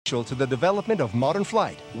essential to the development of modern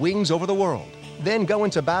flight, Wings Over the World. Then go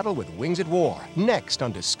into battle with Wings at War, next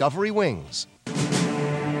on Discovery Wings.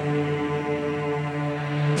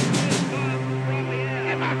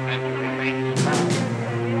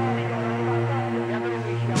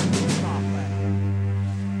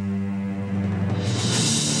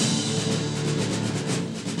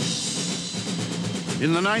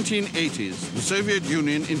 In the 1980s, the Soviet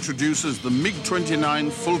Union introduces the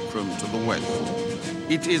Mig-29 Fulcrum to the West.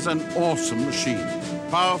 It is an awesome machine,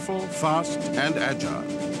 powerful, fast, and agile.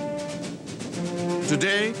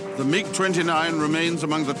 Today, the Mig-29 remains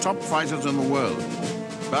among the top fighters in the world,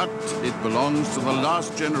 but it belongs to the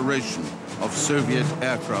last generation of Soviet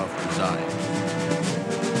aircraft design.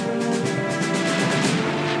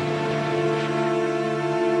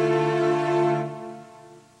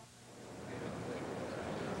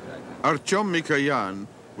 Artyom Mikoyan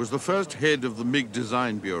was the first head of the MiG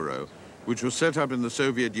Design Bureau, which was set up in the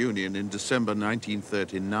Soviet Union in December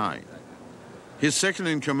 1939. His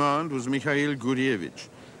second-in-command was Mikhail Gurievich.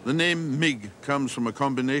 The name MiG comes from a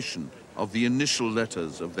combination of the initial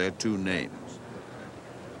letters of their two names.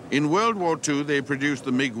 In World War II, they produced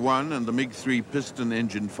the MiG-1 and the MiG-3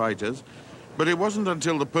 piston-engine fighters, but it wasn't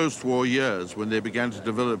until the post-war years when they began to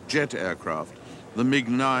develop jet aircraft, the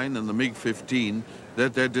Mig-9 and the MiG-15,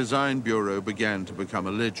 that their design bureau began to become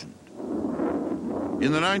a legend.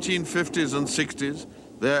 In the 1950s and 60s,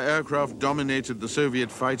 their aircraft dominated the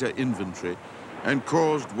Soviet fighter inventory and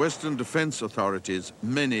caused Western defense authorities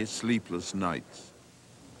many sleepless nights.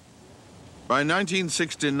 By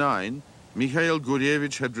 1969, Mikhail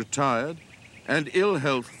Gurievich had retired, and ill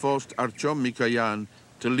health forced Artyom Mikoyan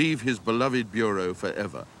to leave his beloved bureau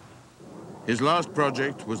forever. His last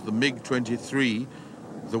project was the MiG-23,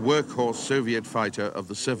 the workhorse Soviet fighter of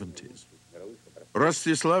the 70s.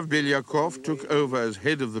 Rostislav Belyakov took over as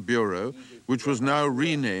head of the bureau, which was now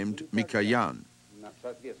renamed Mikoyan.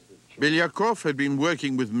 Belyakov had been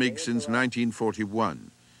working with MiG since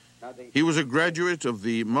 1941. He was a graduate of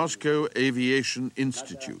the Moscow Aviation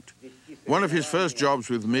Institute. One of his first jobs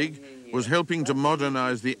with MiG was helping to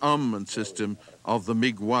modernize the armament system of the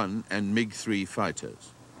MiG-1 and MiG-3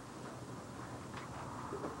 fighters.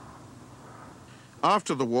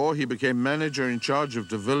 After the war, he became manager in charge of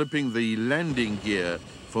developing the landing gear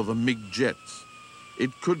for the MiG jets.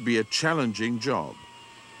 It could be a challenging job.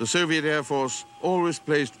 The Soviet Air Force always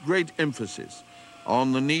placed great emphasis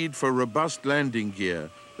on the need for robust landing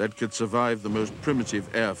gear that could survive the most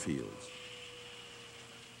primitive airfields.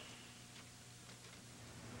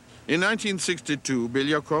 In 1962,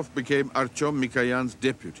 Belyakov became Artyom Mikoyan's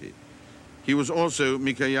deputy. He was also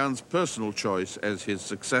Mikoyan's personal choice as his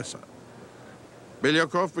successor.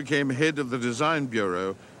 Belyakov became head of the Design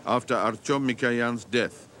Bureau after Artyom Mikoyan's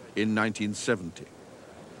death in 1970.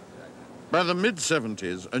 By the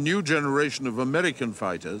mid-70s, a new generation of American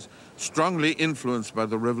fighters, strongly influenced by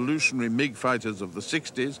the revolutionary MiG fighters of the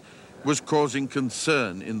 60s, was causing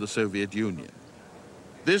concern in the Soviet Union.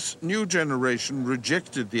 This new generation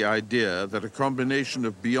rejected the idea that a combination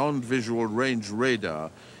of beyond visual range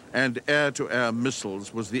radar and air-to-air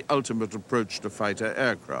missiles was the ultimate approach to fighter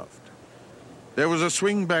aircraft. There was a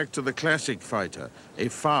swing back to the classic fighter, a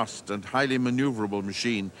fast and highly maneuverable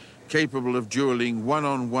machine capable of dueling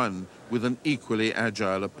one-on-one with an equally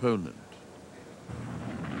agile opponent.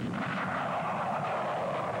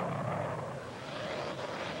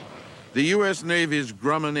 The US Navy's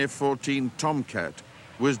Grumman F-14 Tomcat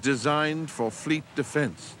was designed for fleet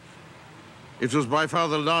defense. It was by far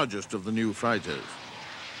the largest of the new fighters.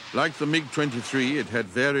 Like the MiG-23, it had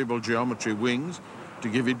variable geometry wings to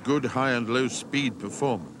give it good high and low speed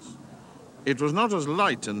performance. It was not as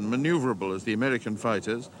light and maneuverable as the American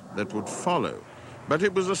fighters that would follow, but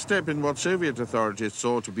it was a step in what Soviet authorities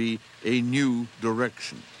saw to be a new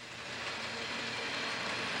direction.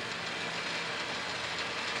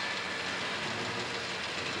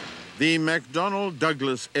 The McDonnell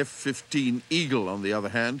Douglas F-15 Eagle, on the other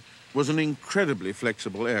hand, was an incredibly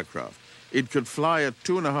flexible aircraft. It could fly at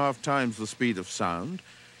 2.5 times the speed of sound.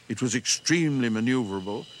 It was extremely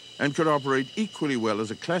maneuverable and could operate equally well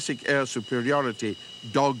as a classic air superiority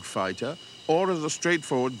dogfighter or as a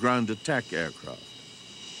straightforward ground attack aircraft.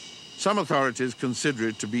 Some authorities consider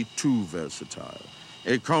it to be too versatile,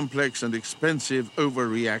 a complex and expensive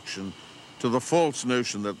overreaction to the false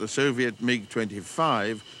notion that the Soviet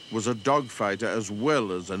MiG-25 was a dogfighter as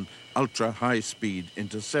well as an ultra-high-speed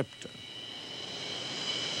interceptor.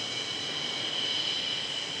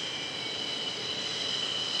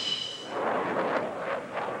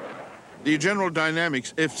 The General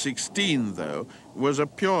Dynamics F-16, though, was a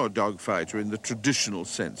pure dogfighter in the traditional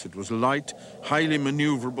sense. It was light, highly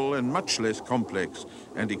maneuverable, and much less complex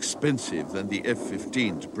and expensive than the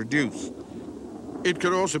F-15 to produce. It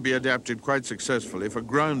could also be adapted quite successfully for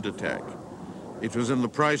ground attack. It was in the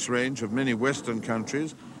price range of many Western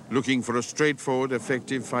countries looking for a straightforward,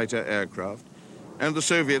 effective fighter aircraft, and the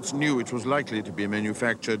Soviets knew it was likely to be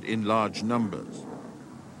manufactured in large numbers.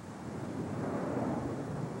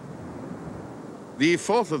 The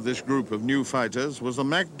fourth of this group of new fighters was the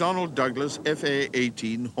McDonnell Douglas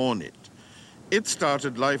FA-18 Hornet. It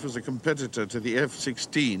started life as a competitor to the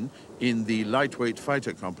F-16 in the lightweight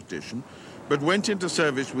fighter competition, but went into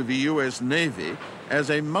service with the US Navy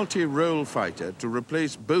as a multi-role fighter to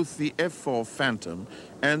replace both the F-4 Phantom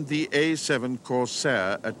and the A-7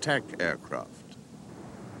 Corsair attack aircraft.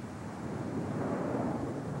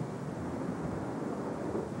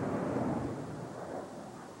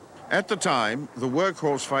 At the time, the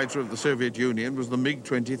workhorse fighter of the Soviet Union was the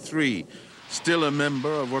Mig-29, still a member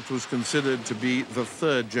of what was considered to be the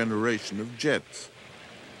third generation of jets.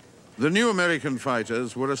 The new American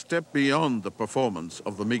fighters were a step beyond the performance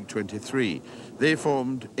of the Mig-29. They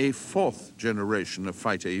formed a fourth generation of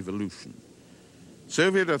fighter evolution.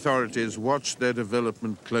 Soviet authorities watched their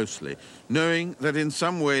development closely, knowing that in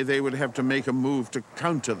some way they would have to make a move to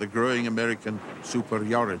counter the growing American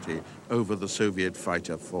superiority over the Soviet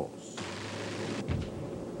fighter force.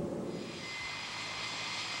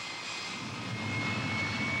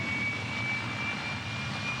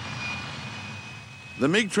 The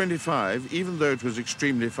MiG-25, even though it was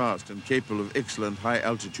extremely fast and capable of excellent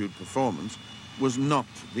high-altitude performance, was not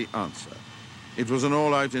the answer. It was an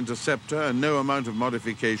all-out interceptor, and no amount of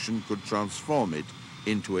modification could transform it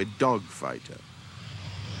into a dogfighter.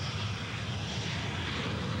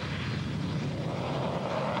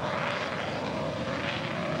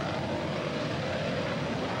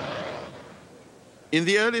 In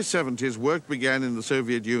the early 70s, work began in the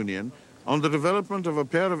Soviet Union on the development of a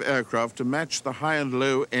pair of aircraft to match the high and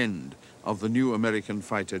low end of the new American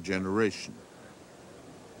fighter generation.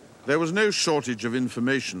 There was no shortage of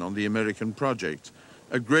information on the American project.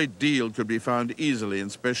 A great deal could be found easily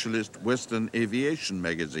in specialist Western aviation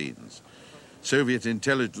magazines. Soviet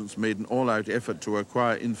intelligence made an all-out effort to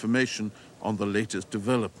acquire information on the latest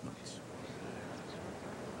developments.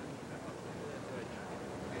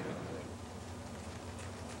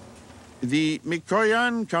 The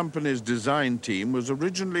Mikoyan company's design team was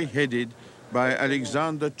originally headed by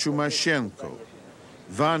Alexander Chumashenko.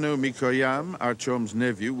 Vano Mikoyan, Artyom's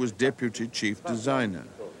nephew, was deputy chief designer.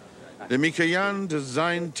 The Mikoyan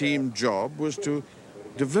design team job was to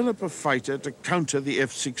develop a fighter to counter the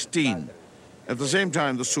F-16. At the same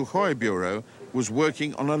time, the Sukhoi Bureau was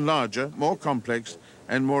working on a larger, more complex,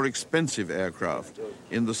 and more expensive aircraft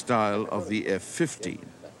in the style of the F-15.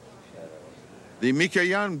 The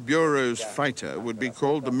Mikoyan Bureau's fighter would be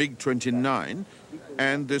called the Mig-29,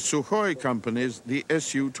 and the Sukhoi company's the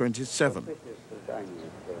Su-27.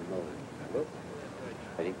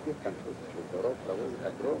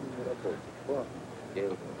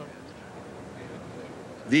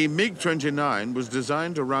 The Mig-29 was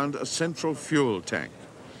designed around a central fuel tank.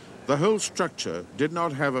 The whole structure did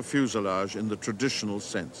not have a fuselage in the traditional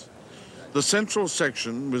sense. The central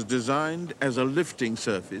section was designed as a lifting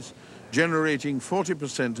surface, generating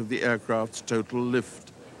 40% of the aircraft's total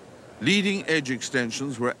lift. Leading edge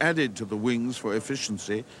extensions were added to the wings for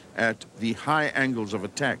efficiency at the high angles of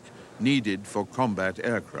attack needed for combat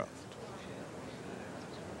aircraft.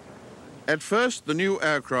 At first, the new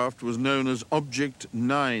aircraft was known as Object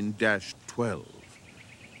 9-12.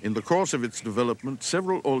 In the course of its development,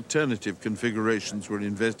 several alternative configurations were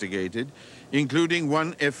investigated, including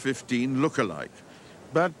one F-15 look-alike.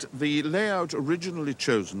 But the layout originally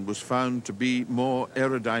chosen was found to be more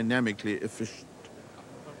aerodynamically efficient.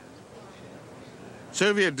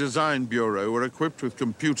 Soviet Design Bureau were equipped with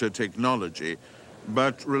computer technology,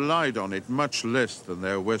 but relied on it much less than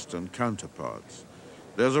their Western counterparts.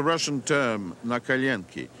 There's a Russian term,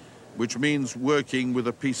 nakalenki, which means working with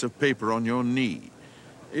a piece of paper on your knee.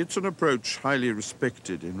 It's an approach highly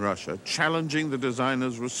respected in Russia, challenging the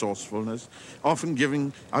designer's resourcefulness, often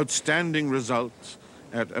giving outstanding results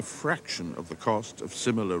at a fraction of the cost of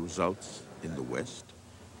similar results in the West.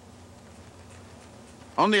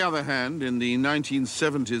 On the other hand, in the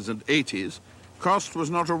 1970s and 80s, cost was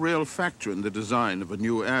not a real factor in the design of a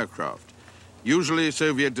new aircraft. Usually,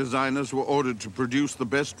 Soviet designers were ordered to produce the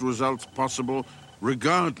best results possible,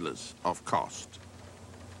 regardless of cost.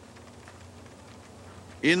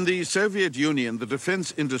 In the Soviet Union, the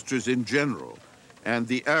defense industries in general, and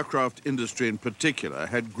the aircraft industry in particular,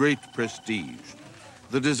 had great prestige.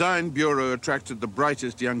 The Design Bureau attracted the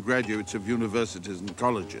brightest young graduates of universities and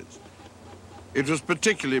colleges. It was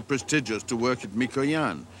particularly prestigious to work at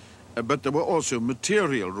Mig-29, but there were also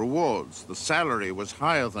material rewards. The salary was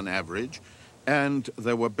higher than average, and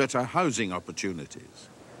there were better housing opportunities.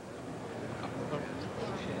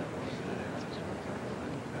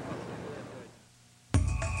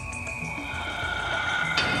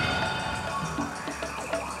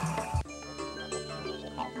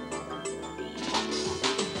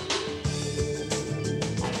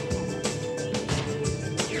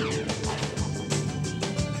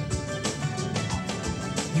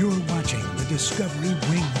 You're watching the Discovery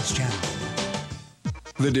Wings channel.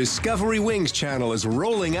 The Discovery Wings channel is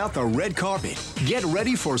rolling out the red carpet. Get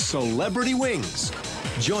ready for Celebrity Wings.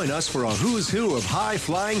 Join us for a who's who of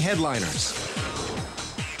high-flying headliners.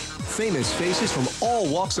 Famous faces from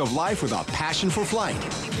all walks of life with a passion for flight.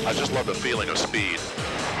 I just love the feeling of speed.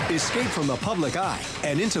 Escape from the public eye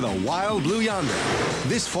and into the wild blue yonder.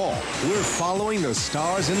 This fall, we're following the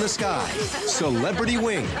stars in the sky. Celebrity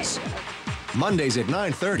Wings. Mondays at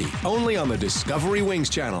 9:30, only on the Discovery Wings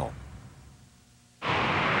channel.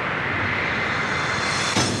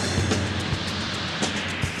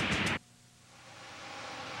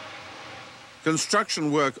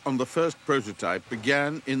 Construction work on the first prototype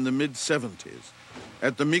began in the mid-70s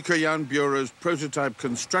at the Mig-29 Bureau's prototype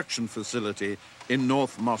construction facility in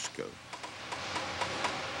North Moscow.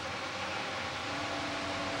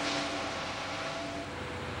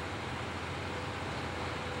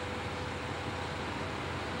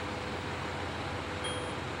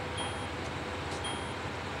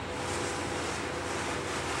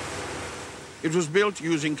 It was built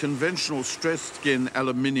using conventional stressed skin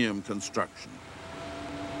aluminium construction.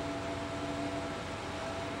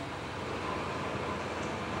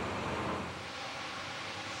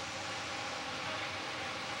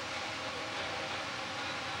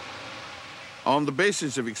 On the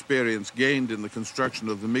basis of experience gained in the construction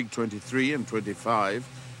of the MiG-23 and 25,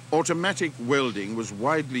 automatic welding was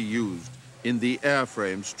widely used in the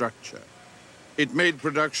airframe structure. It made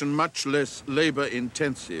production much less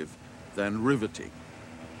labor-intensive than riveting.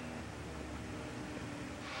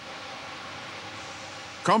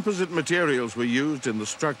 Composite materials were used in the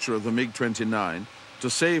structure of the MiG-29 to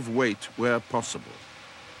save weight where possible.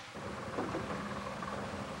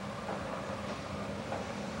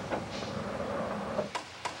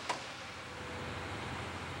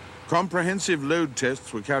 Comprehensive load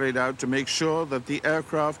tests were carried out to make sure that the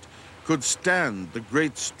aircraft could stand the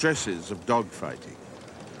great stresses of dogfighting.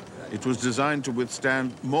 It was designed to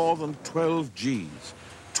withstand more than 12 Gs,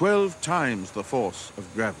 12 times the force of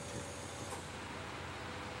gravity.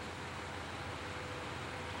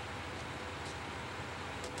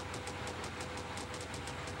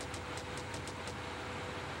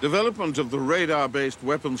 Development of the radar-based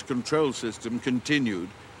weapons control system continued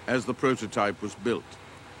as the prototype was built.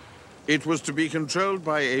 It was to be controlled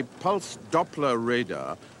by a pulse Doppler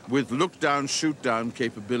radar with look-down, shoot-down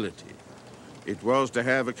capability. It was to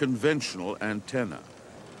have a conventional antenna.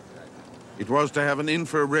 It was to have an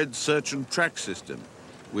infrared search and track system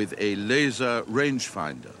with a laser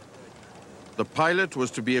rangefinder. The pilot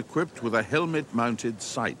was to be equipped with a helmet-mounted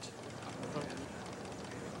sight.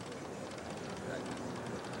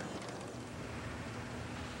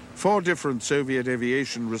 Four different Soviet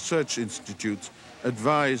aviation research institutes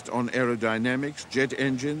advised on aerodynamics, jet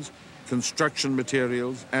engines, construction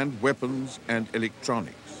materials, and weapons and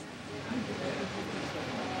electronics.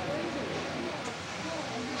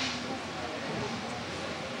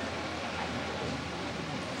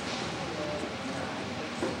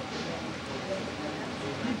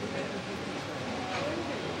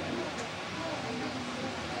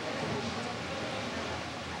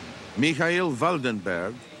 Mikhail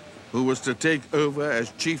Waldenberg, who was to take over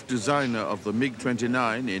as chief designer of the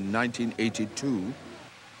MiG-29 in 1982,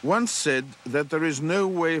 once said that there is no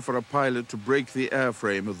way for a pilot to break the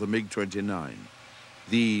airframe of the MiG-29.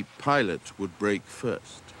 The pilot would break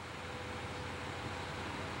first.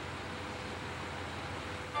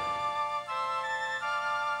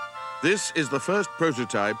 This is the first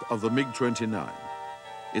prototype of the MiG-29.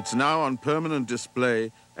 It's now on permanent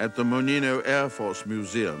display at the Monino Air Force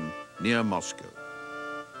Museum near Moscow.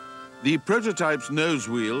 The prototype's nose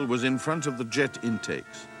wheel was in front of the jet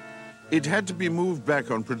intakes. It had to be moved back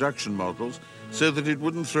on production models so that it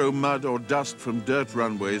wouldn't throw mud or dust from dirt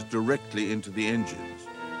runways directly into the engines.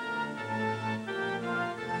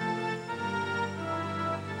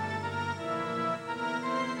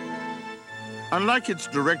 Unlike its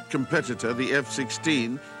direct competitor, the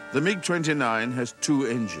F-16, the MiG-29 has two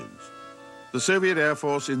engines. The Soviet Air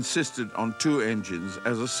Force insisted on two engines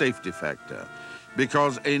as a safety factor.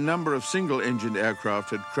 because a number of single-engine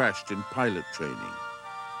aircraft had crashed in pilot training.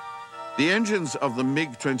 The engines of the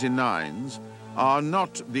MiG-29s are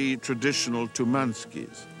not the traditional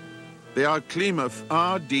Tumanskis. They are Klima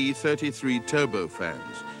RD-33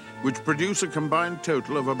 turbofans, which produce a combined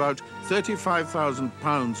total of about 35,000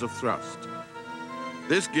 pounds of thrust.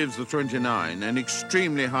 This gives the 29 an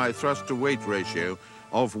extremely high thrust-to-weight ratio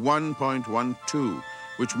of 1.12,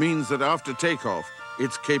 which means that after takeoff,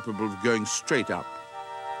 it's capable of going straight up.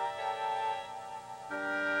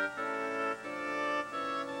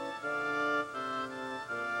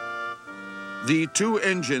 The two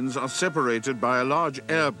engines are separated by a large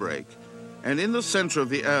air brake, and in the center of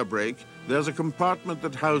the air brake, there's a compartment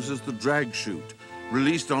that houses the drag chute,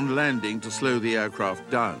 released on landing to slow the aircraft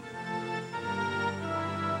down.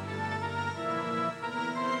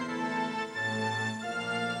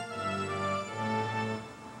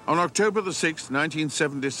 On October the 6th,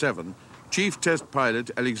 1977, Chief Test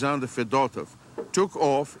Pilot Alexander Fedotov took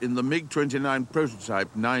off in the MiG-29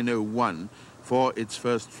 prototype 901 for its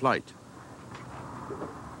first flight.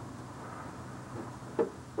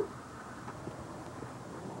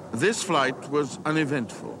 This flight was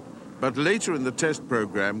uneventful, but later in the test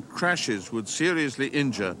program, crashes would seriously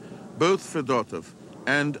injure both Fedotov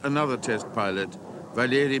and another test pilot,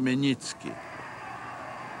 Valery Menitsky.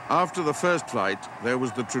 After the first flight, there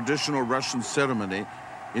was the traditional Russian ceremony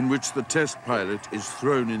in which the test pilot is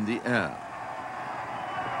thrown in the air.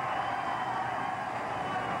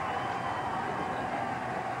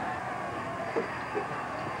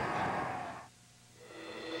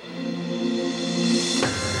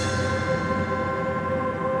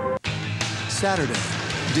 Saturday,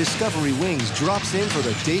 Discovery Wings drops in for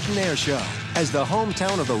the Dayton Air Show as the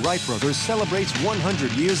hometown of the Wright brothers celebrates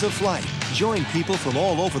 100 years of flight. Join people from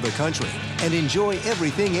all over the country and enjoy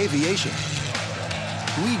everything aviation.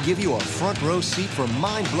 We give you a front row seat for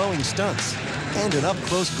mind-blowing stunts and an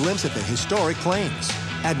up-close glimpse at the historic planes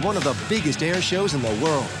at one of the biggest air shows in the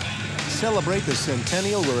world. Celebrate the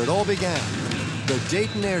centennial where it all began. The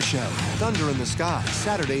Dayton Air Show, Thunder in the Sky,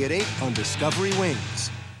 Saturday at 8 on Discovery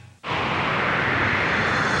Wings.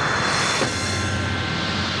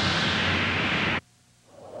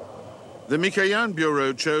 The Mikoyan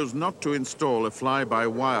Bureau chose not to install a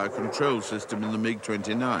fly-by-wire control system in the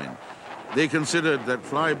MiG-29. They considered that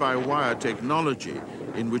fly-by-wire technology,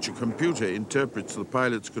 in which a computer interprets the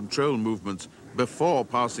pilot's control movements before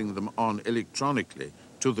passing them on electronically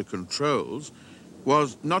to the controls,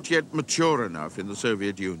 was not yet mature enough in the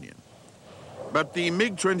Soviet Union. But the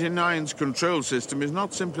MiG-29's control system is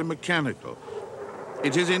not simply mechanical.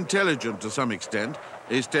 It is intelligent to some extent,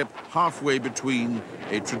 a step halfway between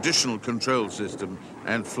a traditional control system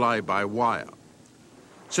and fly-by-wire.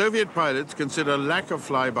 Soviet pilots consider lack of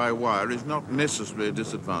fly-by-wire is not necessarily a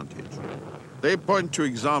disadvantage. They point to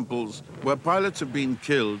examples where pilots have been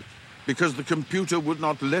killed because the computer would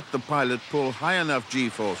not let the pilot pull high enough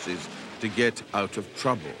G-forces to get out of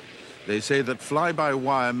trouble. They say that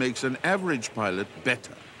fly-by-wire makes an average pilot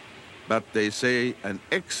better, but they say an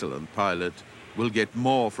excellent pilot will get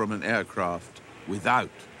more from an aircraft without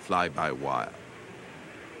fly-by-wire.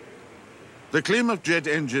 The Klima jet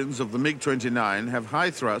engines of the MiG-29 have high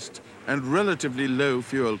thrust and relatively low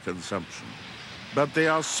fuel consumption, but they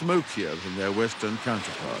are smokier than their Western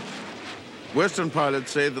counterparts. Western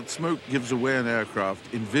pilots say that smoke gives away an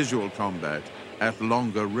aircraft in visual combat at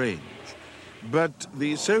longer range, but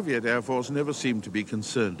the Soviet Air Force never seemed to be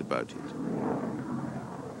concerned about it.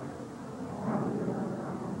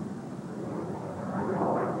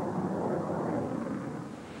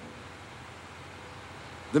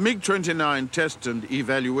 The MiG-29 test and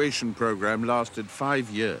evaluation program lasted 5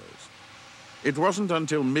 years. It wasn't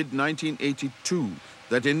until mid-1982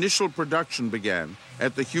 that initial production began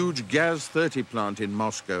at the huge Gaz-30 plant in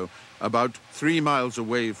Moscow, about 3 miles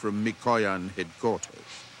away from Mikoyan headquarters.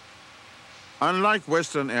 Unlike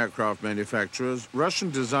Western aircraft manufacturers,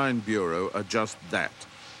 Russian Design Bureau are just that.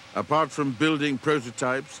 Apart from building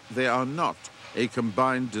prototypes, they are not a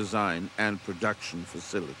combined design and production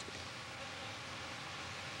facility.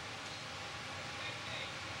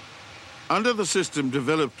 Under the system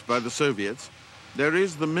developed by the Soviets, there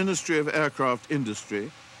is the Ministry of Aircraft Industry,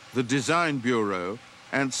 the Design Bureau,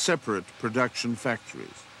 and separate production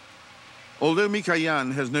factories. Although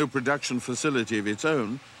Mikoyan has no production facility of its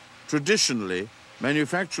own, traditionally,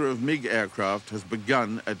 manufacture of MiG aircraft has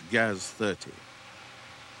begun at Gaz-30.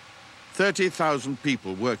 30,000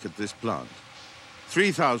 people work at this plant.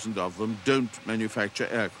 3,000 of them don't manufacture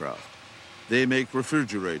aircraft. They make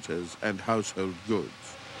refrigerators and household goods.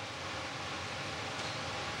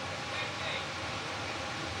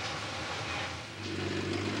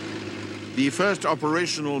 The first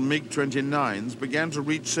operational MiG-29s began to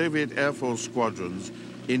reach Soviet Air Force squadrons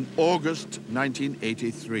in August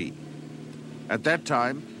 1983. At that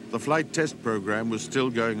time, the flight test program was still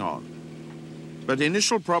going on. But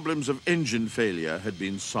initial problems of engine failure had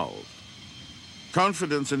been solved.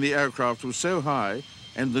 Confidence in the aircraft was so high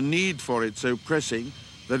and the need for it so pressing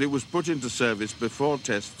that it was put into service before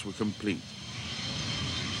tests were complete.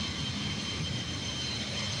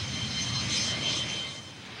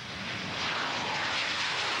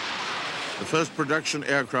 The first production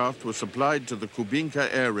aircraft was supplied to the Kubinka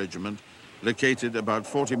Air Regiment, located about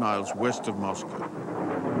 40 miles west of Moscow.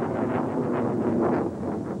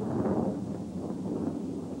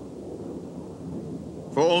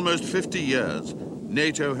 For almost 50 years,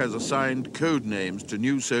 NATO has assigned code names to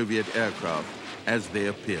new Soviet aircraft as they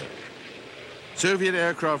appear. Soviet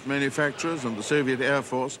aircraft manufacturers and the Soviet Air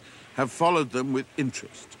Force have followed them with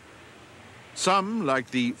interest. Some, like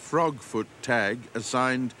the Frogfoot tag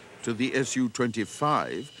assigned to the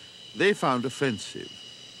Su-25, they found offensive.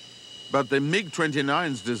 But the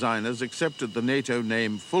MiG-29's designers accepted the NATO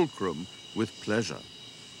name Fulcrum with pleasure.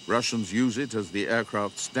 Russians use it as the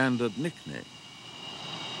aircraft's standard nickname.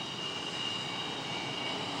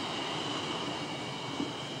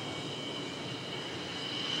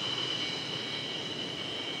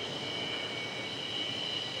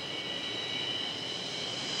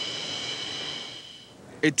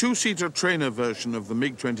 A two-seater trainer version of the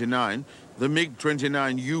MiG-29, the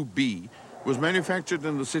Mig-29UB, was manufactured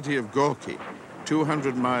in the city of Gorky,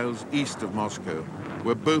 200 miles east of Moscow,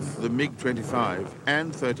 where both the MiG-25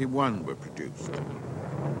 and 31 were produced.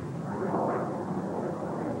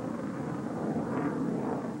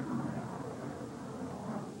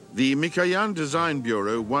 The Mikoyan Design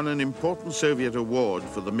Bureau won an important Soviet award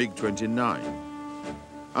for the MiG-29.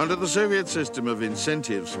 Under the Soviet system of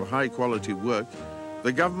incentives for high-quality work,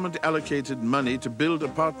 the government allocated money to build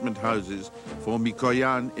apartment houses for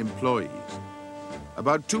Mikoyan employees.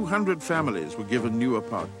 About 200 families were given new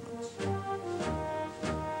apartments.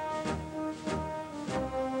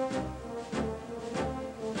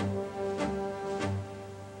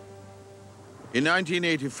 In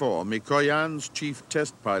 1984, Mikoyan's chief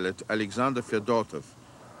test pilot, Alexander Fedotov,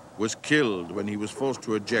 was killed when he was forced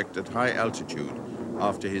to eject at high altitude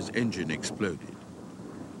after his engine exploded.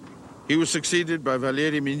 He was succeeded by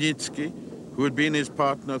Valery Minitsky, who had been his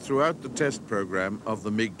partner throughout the test program of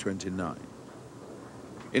the MiG-29.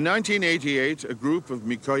 In 1988, a group of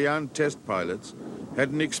Mikoyan test pilots had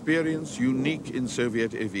an experience unique in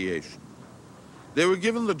Soviet aviation. They were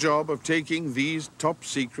given the job of taking these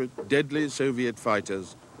top-secret, deadly Soviet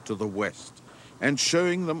fighters to the West and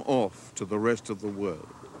showing them off to the rest of the world.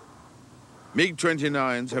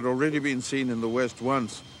 MiG-29s had already been seen in the West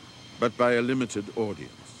once, but by a limited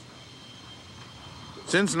audience.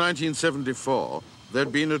 Since 1974, there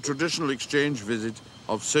had been a traditional exchange visit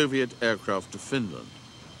of Soviet aircraft to Finland.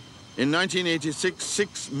 In 1986,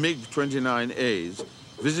 6 MiG-29As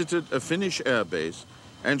visited a Finnish airbase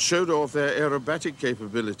and showed off their aerobatic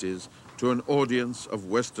capabilities to an audience of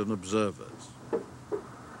Western observers.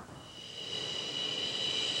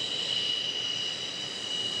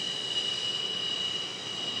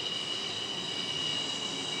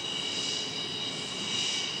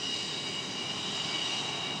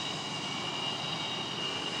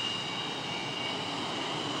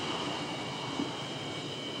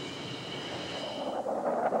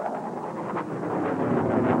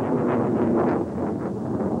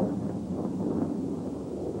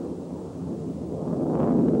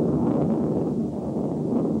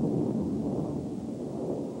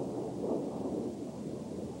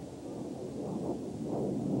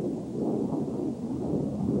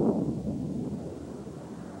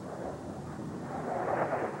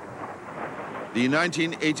 The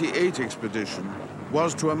 1988 expedition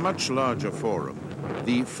was to a much larger forum,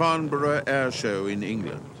 the Farnborough Air Show in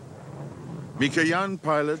England. Mikoyan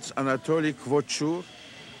pilots Anatoly Kvochur,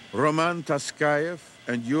 Roman Taskayev,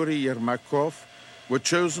 and Yuri Yermakov were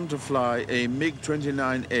chosen to fly a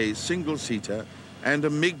MiG-29A single-seater and a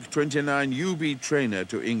MiG-29UB trainer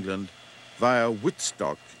to England via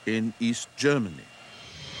Wittstock in East Germany.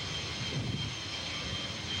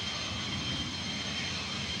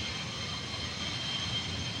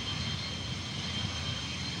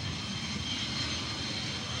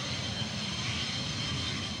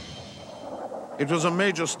 It was a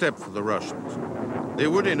major step for the Russians. They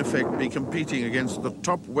would, in effect, be competing against the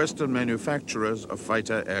top Western manufacturers of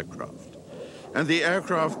fighter aircraft. And the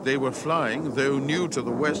aircraft they were flying, though new to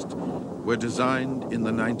the West, were designed in the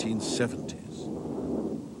 1970s.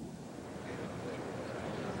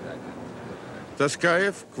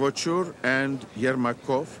 Taskayev, Kvochur, and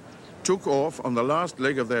Yermakov took off on the last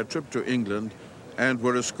leg of their trip to England and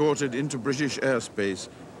were escorted into British airspace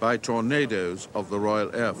by Tornadoes of the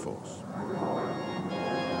Royal Air Force.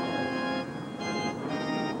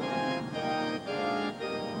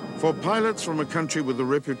 For pilots from a country with a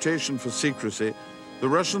reputation for secrecy, the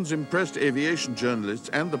Russians impressed aviation journalists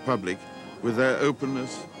and the public with their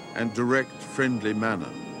openness and direct, friendly manner.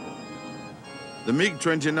 The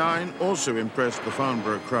Mig-29 also impressed the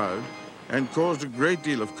Farnborough crowd and caused a great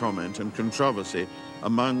deal of comment and controversy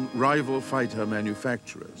among rival fighter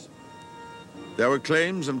manufacturers. There were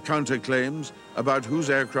claims and counterclaims about whose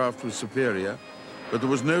aircraft was superior, but there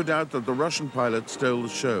was no doubt that the Russian pilot stole the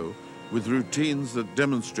show with routines that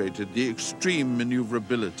demonstrated the extreme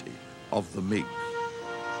maneuverability of the MiG.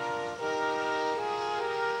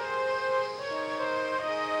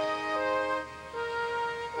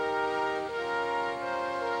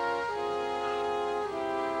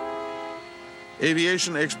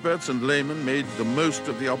 Aviation experts and laymen made the most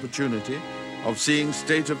of the opportunity of seeing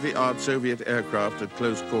state-of-the-art Soviet aircraft at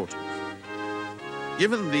close quarters.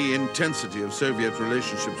 Given the intensity of Soviet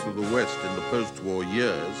relationships with the West in the post-war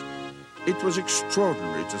years, it was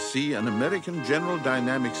extraordinary to see an American General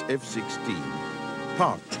Dynamics F-16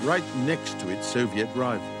 parked right next to its Soviet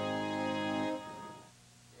rival.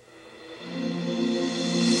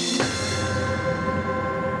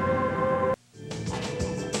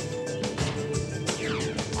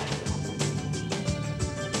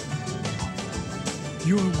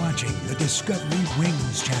 You're watching the Discovery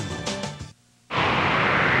Wings channel.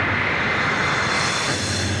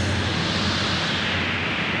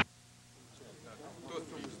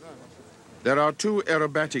 There are two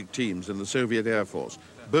aerobatic teams in the Soviet Air Force,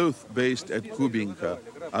 both based at Kubinka,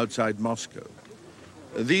 outside Moscow.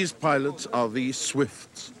 These pilots are the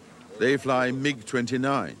Swifts. They fly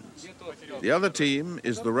Mig-29s. The other team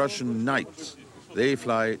is the Russian Knights. They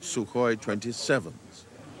fly Sukhoi 27s.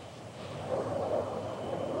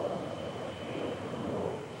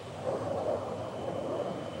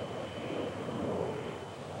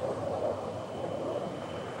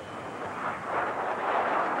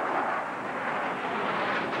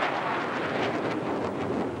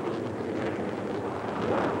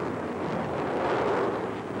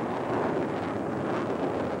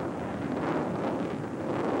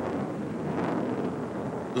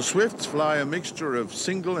 The Swifts fly a mixture of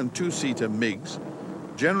single and two-seater MiGs,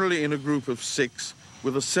 generally in a group of 6,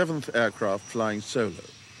 with a 7th aircraft flying solo.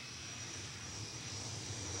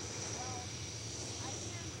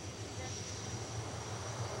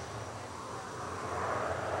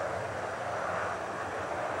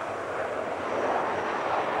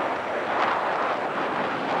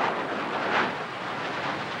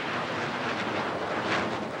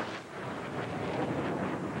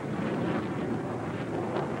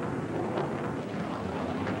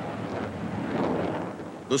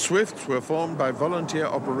 The Swifts were formed by volunteer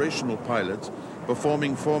operational pilots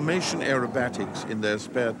performing formation aerobatics in their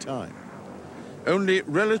spare time. Only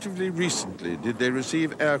relatively recently did they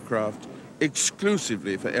receive aircraft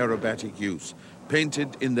exclusively for aerobatic use,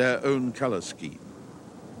 painted in their own color scheme.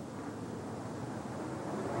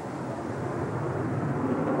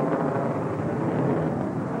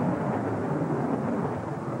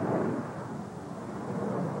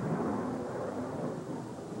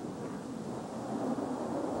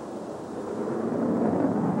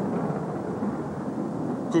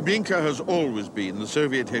 Kubinka has always been the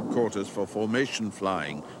Soviet headquarters for formation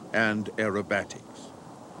flying and aerobatics.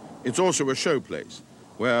 It's also a showplace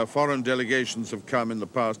where foreign delegations have come in the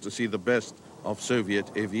past to see the best of Soviet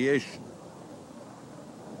aviation.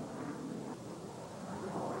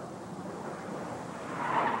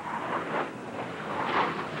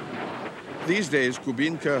 These days,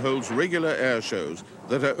 Kubinka holds regular air shows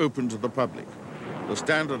that are open to the public. The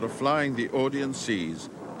standard of flying the audience sees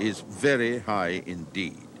is very high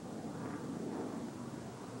indeed.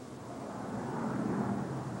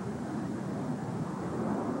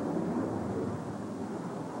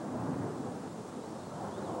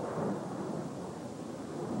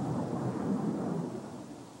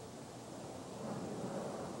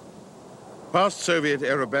 Past Soviet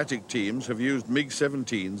aerobatic teams have used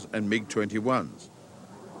MiG-17s and MiG-21s.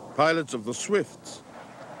 Pilots of the Swifts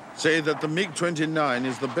say that the MiG-29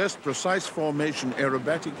 is the best precise formation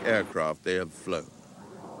aerobatic aircraft they have flown.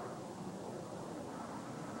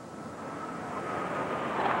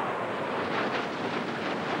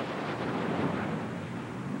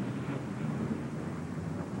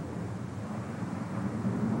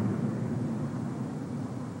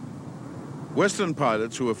 Western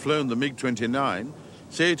pilots who have flown the MiG-29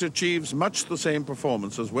 say it achieves much the same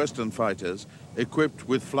performance as Western fighters equipped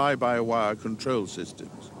with fly-by-wire control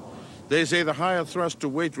systems. They say the higher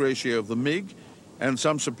thrust-to-weight ratio of the MiG and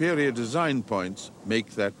some superior design points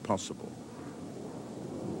make that possible.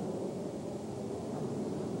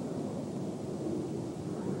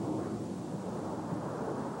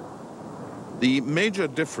 The major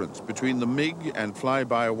difference between the MiG and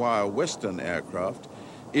fly-by-wire Western aircraft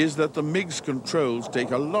is that the MiG's controls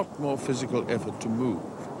take a lot more physical effort to move.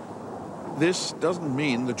 This doesn't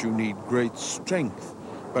mean that you need great strength,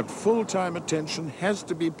 but full-time attention has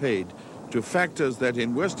to be paid to factors that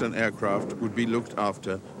in Western aircraft would be looked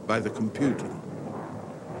after by the computer.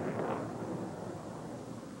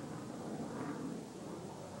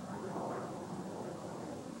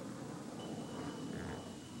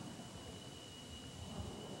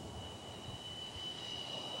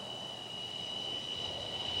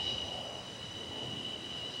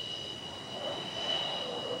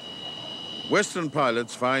 Western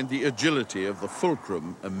pilots find the agility of the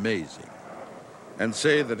Fulcrum amazing and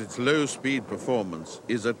say that its low-speed performance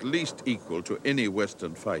is at least equal to any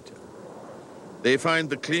Western fighter. They find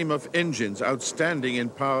the Klima engines outstanding in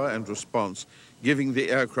power and response, giving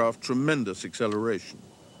the aircraft tremendous acceleration.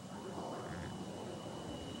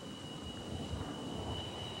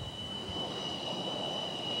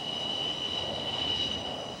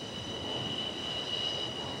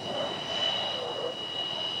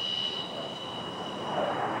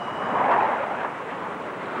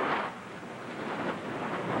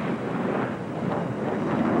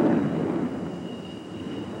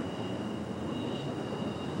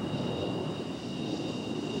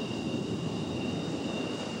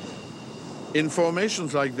 In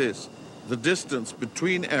formations like this, the distance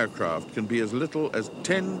between aircraft can be as little as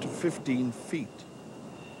 10 to 15 feet.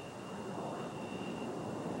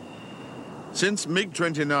 Since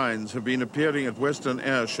MiG-29s have been appearing at Western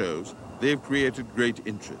air shows, they've created great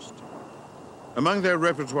interest. Among their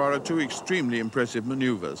repertoire are two extremely impressive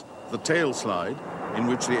maneuvers: the tail slide, in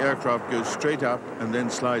which the aircraft goes straight up and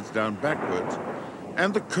then slides down backwards,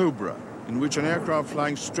 and the Cobra, in which an aircraft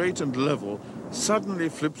flying straight and level suddenly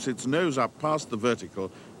flips its nose up past the vertical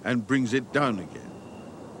and brings it down again.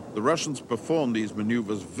 The Russians perform these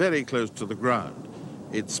maneuvers very close to the ground.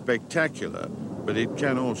 It's spectacular, but it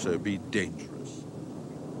can also be dangerous.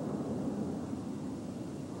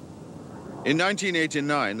 In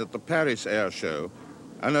 1989, at the Paris Air Show,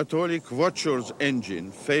 Anatoly Kvochur's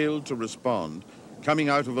engine failed to respond, coming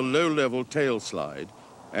out of a low-level tail slide,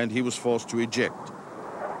 and he was forced to eject.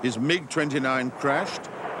 His MiG-29 crashed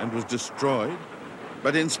and was destroyed,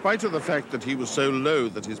 but in spite of the fact that he was so low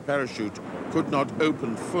that his parachute could not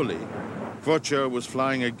open fully, Kvochur was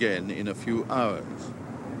flying again in a few hours.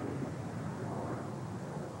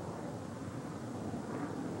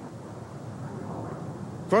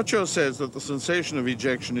 Kvochur says that the sensation of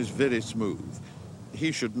ejection is very smooth.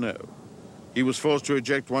 He should know. He was forced to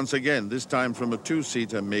eject once again, this time from a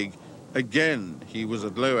two-seater MiG. Again, he was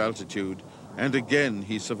at low altitude, and again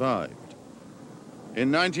he survived. In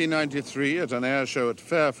 1993, at an air show at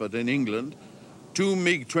Fairford in England, two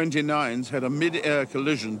MiG-29s had a mid-air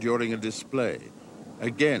collision during a display.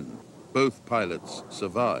 Again, both pilots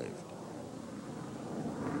survived.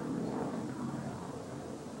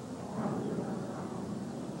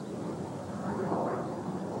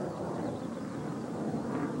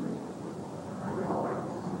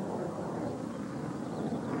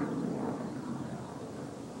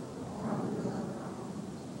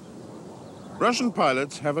 Russian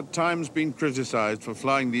pilots have at times been criticized for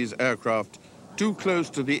flying these aircraft too close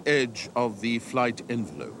to the edge of the flight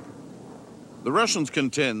envelope. The Russians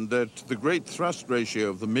contend that the great thrust ratio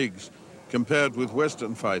of the MiGs compared with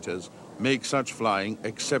Western fighters make such flying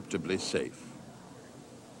acceptably safe.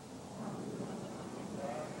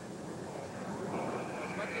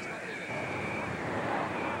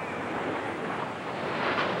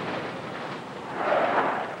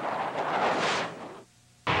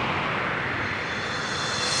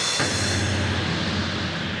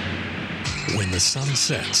 When the sun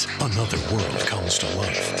sets, another world comes to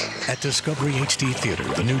life. At Discovery HD Theater,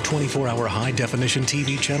 the new 24-hour high-definition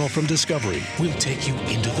TV channel from Discovery will take you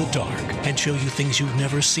into the dark and show you things you've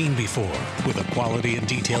never seen before with a quality and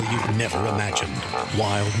detail you've never imagined.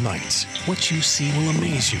 Wild nights. What you see will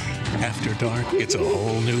amaze you. After dark, it's a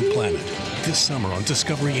whole new planet. This summer on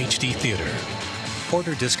Discovery HD Theater.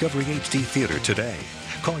 Order Discovery HD Theater today.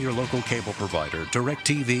 Call your local cable provider,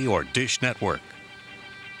 DirecTV, or Dish Network.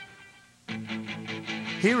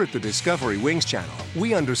 Here at the Discovery Wings channel,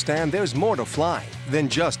 we understand there's more to flying than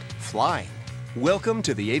just flying. Welcome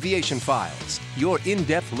to the Aviation Files, your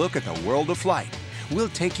in-depth look at the world of flight. We'll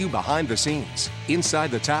take you behind the scenes,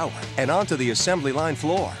 inside the tower, and onto the assembly line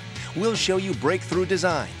floor. We'll show you breakthrough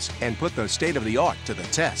designs and put the state-of-the-art to the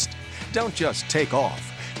test. Don't just take off.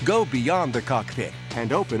 Go beyond the cockpit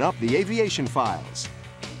and open up the aviation files.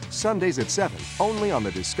 Sundays at 7, only on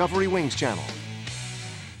the Discovery Wings channel.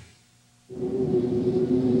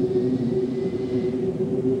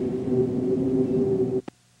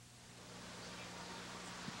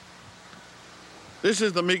 This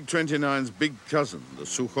is the MiG-29's big cousin, the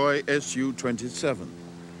Sukhoi Su-27.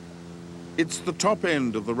 It's the top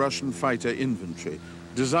end of the Russian fighter infantry,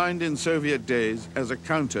 designed in Soviet days as a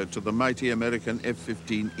counter to the mighty American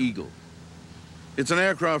F-15 Eagle. It's an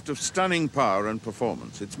aircraft of stunning power and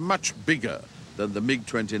performance. It's much bigger than the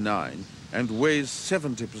MiG-29 and weighs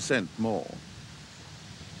 70% more.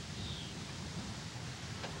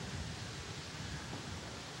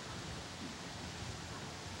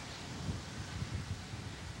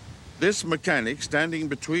 This mechanic, standing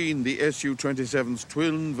between the Su-27's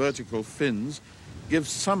twin vertical fins, gives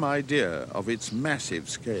some idea of its massive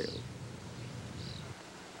scale.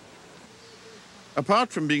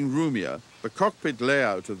 Apart from being roomier, the cockpit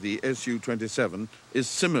layout of the Su-27 is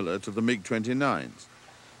similar to the MiG-29's.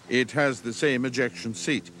 It has the same ejection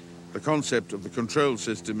seat. The concept of the control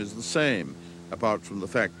system is the same, apart from the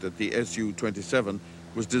fact that the Su-27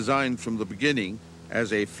 was designed from the beginning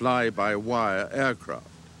as a fly-by-wire aircraft.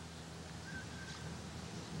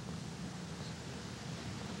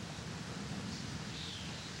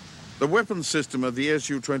 The weapons system of the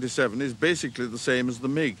Su-27 is basically the same as the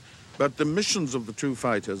MiG, but the missions of the two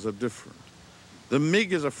fighters are different. The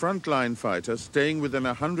MiG is a frontline fighter staying within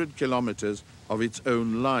 100 kilometers of its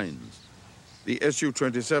own lines. The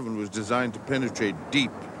Su-27 was designed to penetrate deep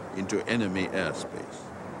into enemy airspace.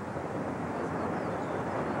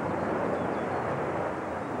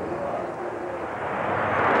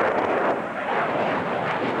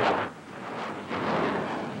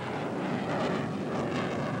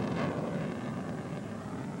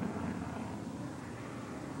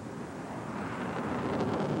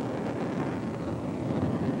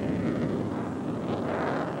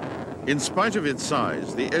 In spite of its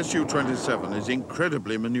size, the Su-27 is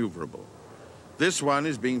incredibly maneuverable. This one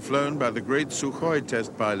is being flown by the great Sukhoi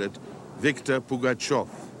test pilot, Viktor Pugachev.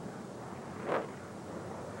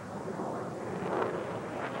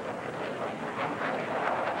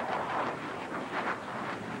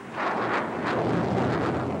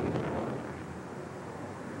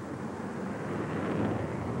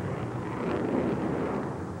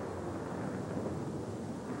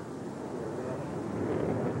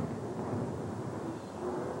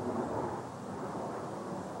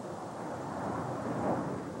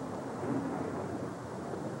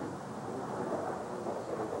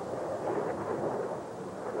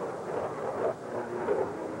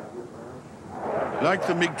 Like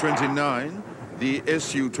the MiG-29, the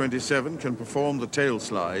Su-27 can perform the tail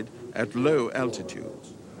slide at low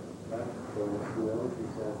altitudes.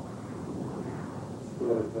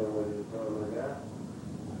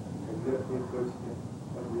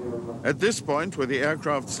 At this point, where the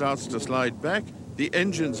aircraft starts to slide back, the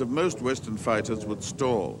engines of most Western fighters would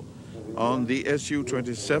stall. On the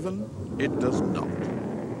Su-27, it does not.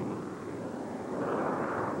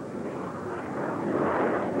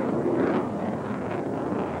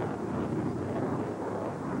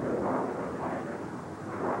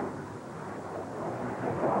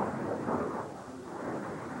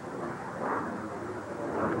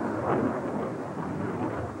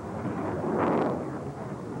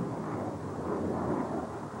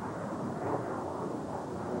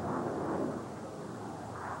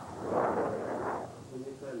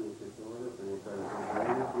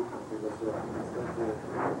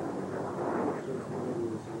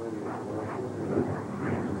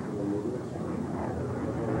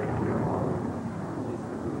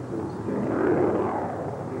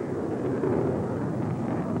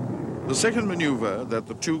 The second maneuver that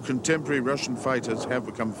the two contemporary Russian fighters have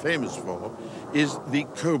become famous for is the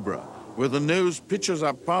Cobra, where the nose pitches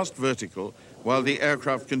up past vertical while the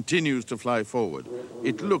aircraft continues to fly forward.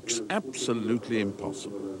 It looks absolutely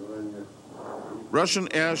impossible.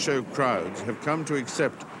 Russian air show crowds have come to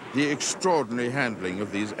accept the extraordinary handling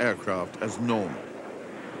of these aircraft as normal.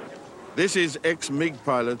 This is ex-MiG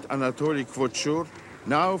pilot Anatoly Kvochur,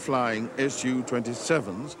 now flying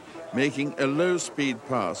Su-27s, making a low-speed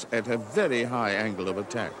pass at a very high angle of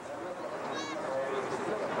attack.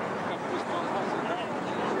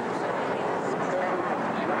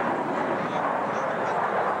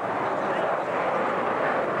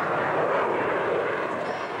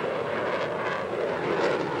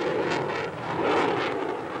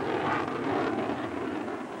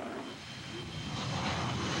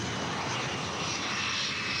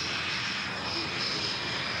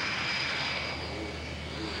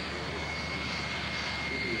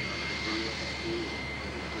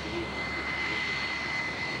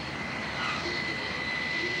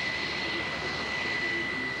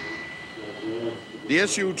 The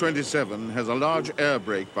Su-27 has a large air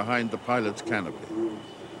brake behind the pilot's canopy.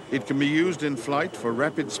 It can be used in flight for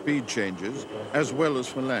rapid speed changes as well as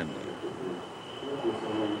for landing.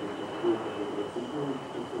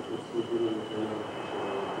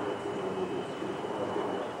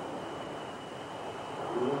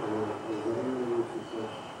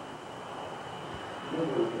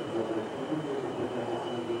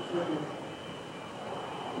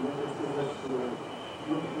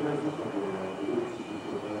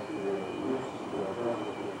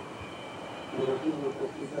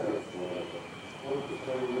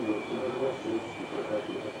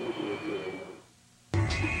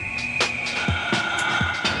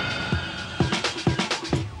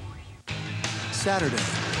 Saturday,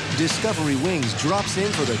 Discovery Wings drops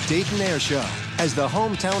in for the Dayton Air Show as the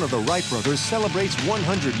hometown of the Wright brothers celebrates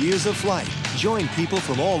 100 years of flight. Join people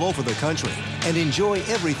from all over the country and enjoy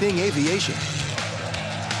everything aviation.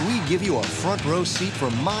 We give you a front row seat for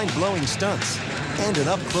mind-blowing stunts and an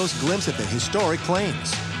up-close glimpse at the historic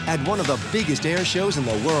planes at one of the biggest air shows in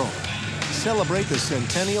the world. Celebrate the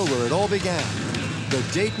centennial where it all began. The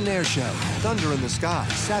Dayton Air Show, Thunder in the Sky,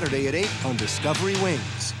 Saturday at 8 on Discovery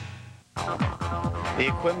Wings. The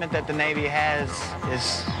equipment that the Navy has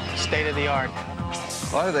is state-of-the-art.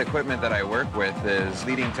 A lot of the equipment that I work with is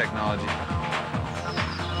leading technology.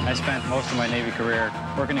 I spent most of my Navy career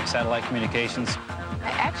working in satellite communications. I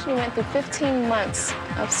actually went through 15 months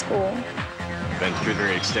of school. Been through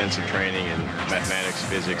very extensive training in mathematics,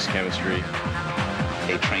 physics, chemistry.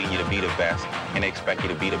 They train you to be the best, and they expect you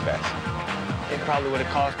to be the best. It probably would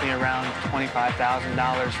have cost me around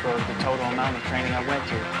 $25,000 for the total amount of training I went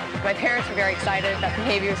through. My parents were very excited that the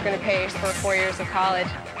Navy was going to pay for 4 years of college.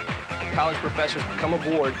 College professors come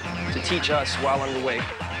aboard to teach us while underway.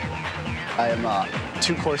 I am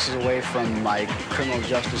 2 courses away from my criminal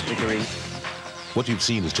justice degree. What you've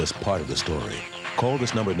seen is just part of the story. Call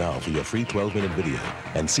this number now for your free 12-minute video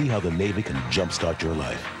and see how the Navy can jumpstart your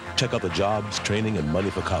life. Check out the jobs, training, and money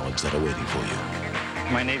for college that are waiting for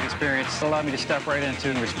you. My Navy experience allowed me to step right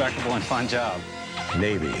into a respectable and fun job.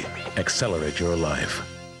 Navy, accelerate your life.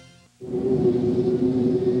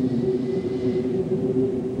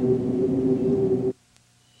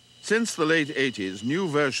 Since the late 80s, new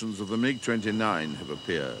versions of the Mig-29 have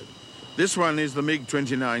appeared. This one is the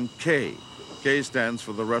Mig-29K. K stands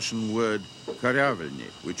for the Russian word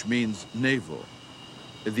 «karavelny», which means naval.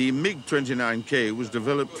 The Mig-29K was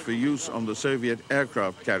developed for use on the Soviet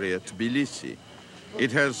aircraft carrier Tbilisi.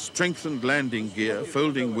 It has strengthened landing gear,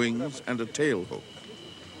 folding wings, and a tailhook.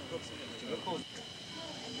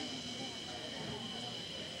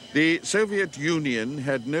 The Soviet Union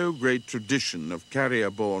had no great tradition of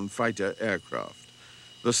carrier-borne fighter aircraft.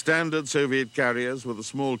 The standard Soviet carriers were the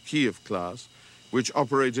small Kiev class, which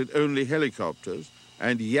operated only helicopters,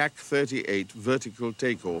 and Yak-38 vertical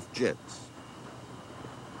takeoff jets.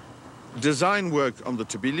 Design work on the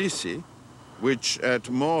Tbilisi, which at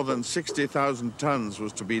more than 60,000 tons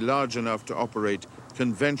was to be large enough to operate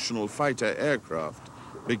conventional fighter aircraft,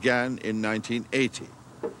 began in 1980.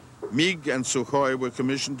 MiG and Sukhoi were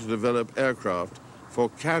commissioned to develop aircraft for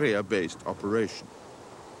carrier-based operation.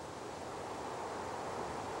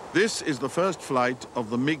 This is the first flight of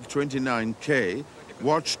the Mig-29K,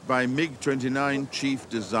 watched by Mig-29 chief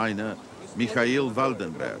designer Mikhail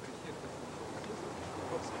Waldenberg.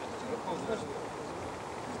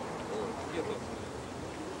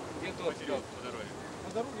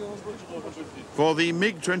 For the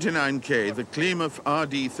Mig-29K, the Klymov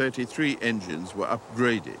RD-33 engines were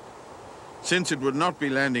upgraded. Since it would not be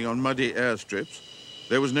landing on muddy airstrips,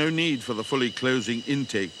 there was no need for the fully closing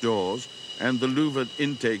intake doors and the louvered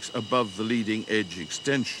intakes above the leading edge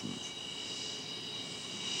extensions.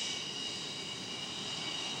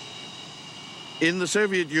 In the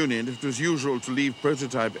Soviet Union, it was usual to leave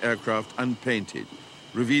prototype aircraft unpainted,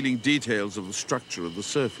 revealing details of the structure of the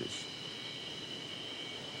surface.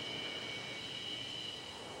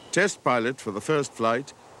 Test pilot for the first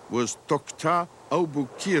flight was Tokhta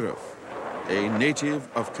Abukirov, a native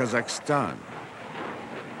of Kazakhstan.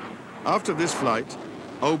 After this flight,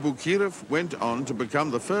 Abukirov went on to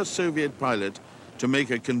become the first Soviet pilot to make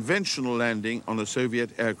a conventional landing on a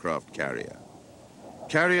Soviet aircraft carrier.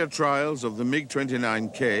 Carrier trials of the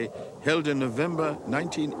Mig-29K, held in November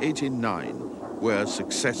 1989, were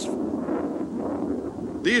successful.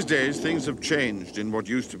 These days, things have changed in what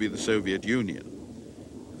used to be the Soviet Union.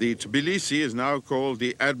 The Tbilisi is now called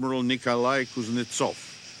the Admiral Nikolai Kuznetsov.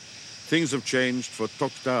 Things have changed for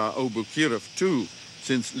Tokhta Abukirov too.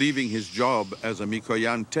 Since leaving his job as a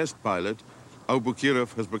Mikoyan test pilot,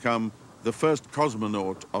 Abukirov has become the first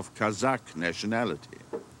cosmonaut of Kazakh nationality.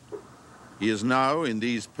 He is now, in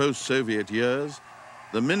these post-Soviet years,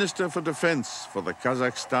 the Minister for Defense for the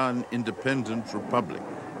Kazakhstan Independent Republic.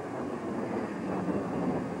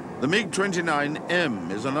 The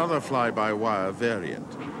Mig-29M is another fly-by-wire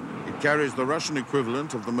variant. It carries the Russian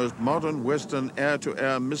equivalent of the most modern Western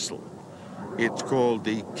air-to-air missile. It's called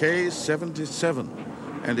the K-77,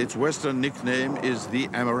 and its Western nickname is the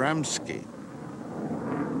Amaramsky.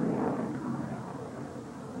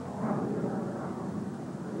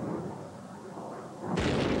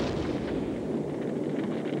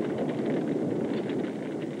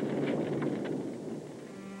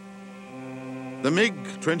 The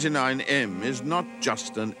Mig-29M is not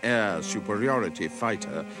just an air superiority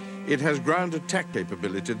fighter. It has ground attack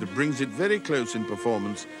capability that brings it very close in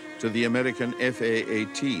performance to the American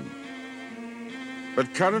FA-18.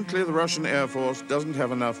 But currently the Russian Air Force doesn't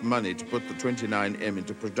have enough money to put the 29M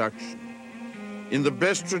into production. In the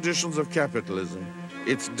best traditions of capitalism,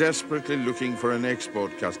 it's desperately looking for an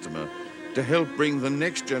export customer to help bring the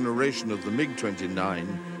next generation of the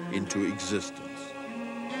Mig-29 into existence.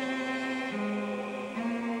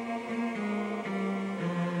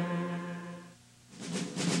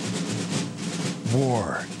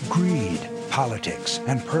 War, greed, politics,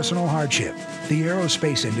 and personal hardship. The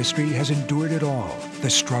aerospace industry has endured it all. The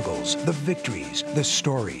struggles, the victories, the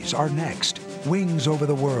stories are next. Wings Over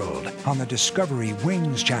the World on the Discovery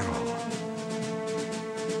Wings channel.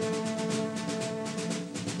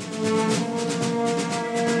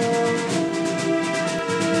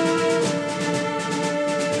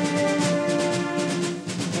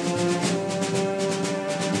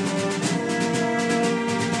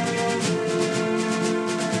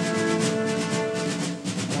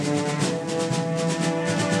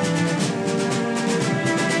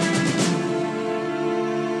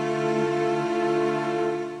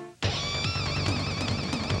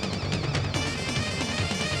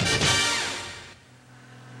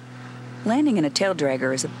 Landing in a tail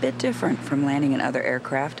dragger is a bit different from landing in other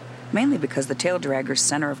aircraft, mainly because the tail dragger's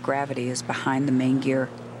center of gravity is behind the main gear.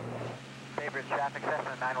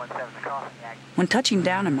 When touching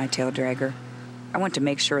down in my tail dragger, I want to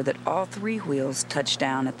make sure that all three wheels touch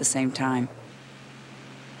down at the same time.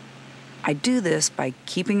 I do this by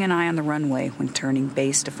keeping an eye on the runway when turning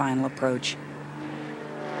base to final approach.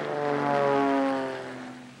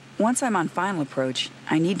 Once I'm on final approach,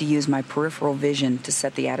 I need to use my peripheral vision to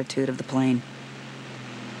set the attitude of the plane.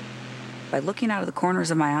 By looking out of the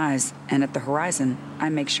corners of my eyes and at the horizon, I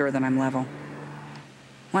make sure that I'm level.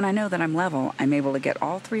 When I know that I'm level, I'm able to get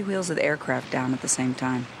all three wheels of the aircraft down at the same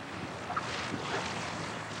time.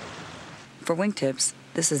 For Wingtips,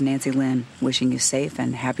 this is Nancy Lynn, wishing you safe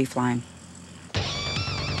and happy flying.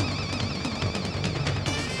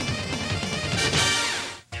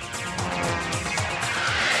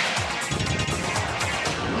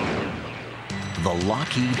 The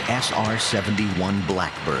Lockheed SR-71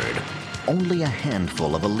 Blackbird. Only a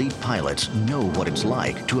handful of elite pilots know what it's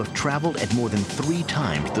like to have traveled at more than 3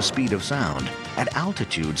 times the speed of sound, at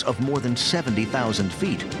altitudes of more than 70,000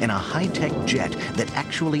 feet, in a high-tech jet that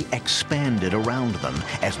actually expanded around them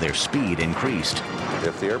as their speed increased.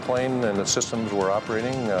 If the airplane and the systems were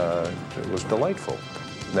operating, it was delightful.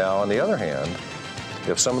 Now, on the other hand,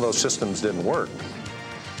 if some of those systems didn't work,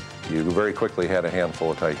 you very quickly had a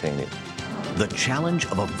handful of titanium. The challenge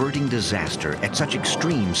of averting disaster at such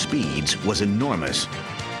extreme speeds was enormous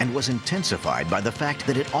and was intensified by the fact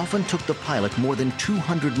that it often took the pilot more than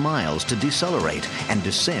 200 miles to decelerate and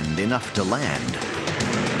descend enough to land.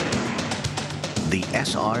 The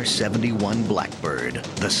SR-71 Blackbird,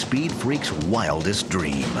 the speed freak's wildest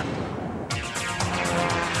dream.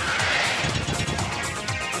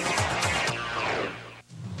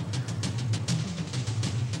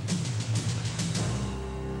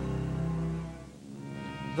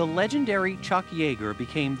 The legendary Chuck Yeager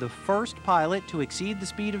became the first pilot to exceed the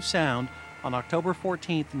speed of sound on October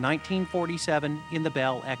 14, 1947 in the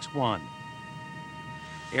Bell X-1.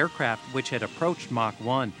 Aircraft which had approached Mach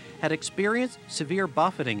 1 had experienced severe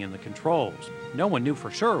buffeting in the controls. No one knew for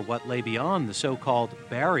sure what lay beyond the so-called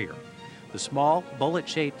barrier. The small,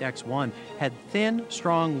 bullet-shaped X-1 had thin,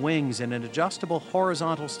 strong wings and an adjustable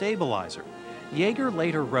horizontal stabilizer. Yeager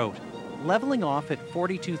later wrote, "Leveling off at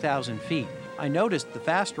 42,000 feet, I noticed the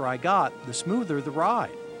faster I got, the smoother the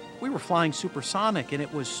ride. We were flying supersonic and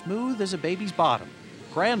it was smooth as a baby's bottom.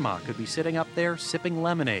 Grandma could be sitting up there sipping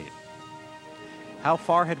lemonade." How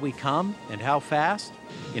far had we come and how fast?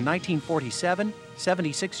 In 1947,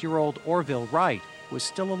 76-year-old Orville Wright was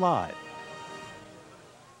still alive.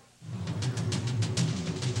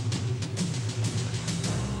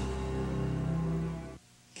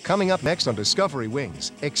 Coming up next on Discovery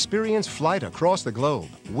Wings, experience flight across the globe.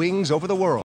 Wings Over the World.